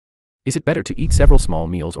Is it better to eat several small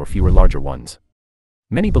meals or fewer larger ones?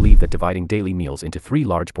 Many believe that dividing daily meals into 3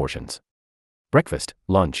 large portions, breakfast,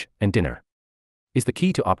 lunch, and dinner, is the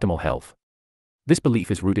key to optimal health. This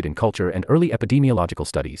belief is rooted in culture and early epidemiological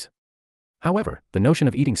studies. However, the notion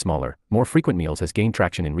of eating smaller, more frequent meals has gained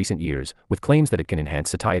traction in recent years, with claims that it can enhance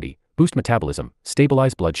satiety, boost metabolism,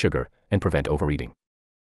 stabilize blood sugar, and prevent overeating.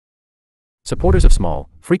 Supporters of small,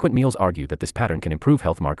 frequent meals argue that this pattern can improve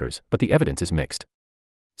health markers, but the evidence is mixed.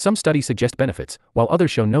 Some studies suggest benefits, while others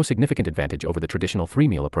show no significant advantage over the traditional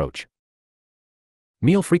 3-meal approach.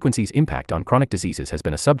 Meal frequency's impact on chronic diseases has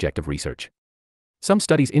been a subject of research. Some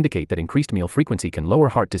studies indicate that increased meal frequency can lower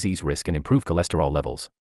heart disease risk and improve cholesterol levels.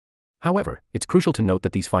 However, it's crucial to note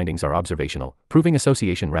that these findings are observational, proving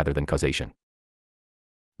association rather than causation.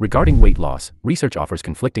 Regarding weight loss, research offers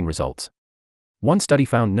conflicting results. One study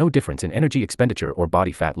found no difference in energy expenditure or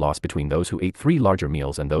body fat loss between those who ate 3 larger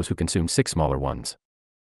meals and those who consumed 6 smaller ones.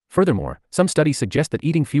 Furthermore, some studies suggest that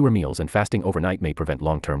eating fewer meals and fasting overnight may prevent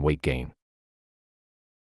long-term weight gain.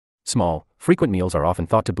 Small, frequent meals are often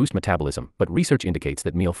thought to boost metabolism, but research indicates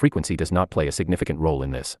that meal frequency does not play a significant role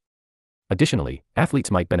in this. Additionally,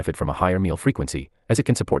 athletes might benefit from a higher meal frequency, as it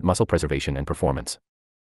can support muscle preservation and performance.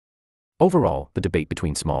 Overall, the debate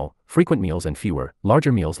between small, frequent meals and fewer,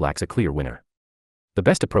 larger meals lacks a clear winner. The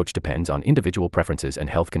best approach depends on individual preferences and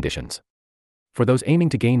health conditions. For those aiming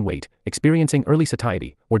to gain weight, experiencing early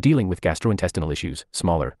satiety, or dealing with gastrointestinal issues,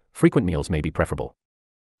 smaller, frequent meals may be preferable.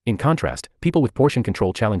 In contrast, people with portion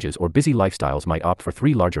control challenges or busy lifestyles might opt for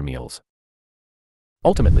 3 larger meals.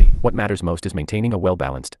 Ultimately, what matters most is maintaining a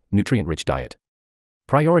well-balanced, nutrient-rich diet.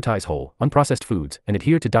 Prioritize whole, unprocessed foods and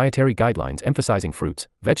adhere to dietary guidelines emphasizing fruits,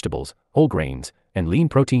 vegetables, whole grains, and lean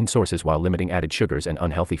protein sources while limiting added sugars and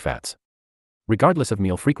unhealthy fats. Regardless of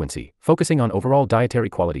meal frequency, focusing on overall dietary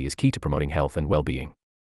quality is key to promoting health and well-being.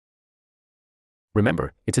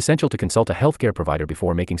 Remember, it's essential to consult a healthcare provider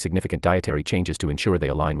before making significant dietary changes to ensure they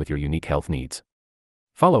align with your unique health needs.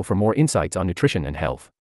 Follow for more insights on nutrition and health.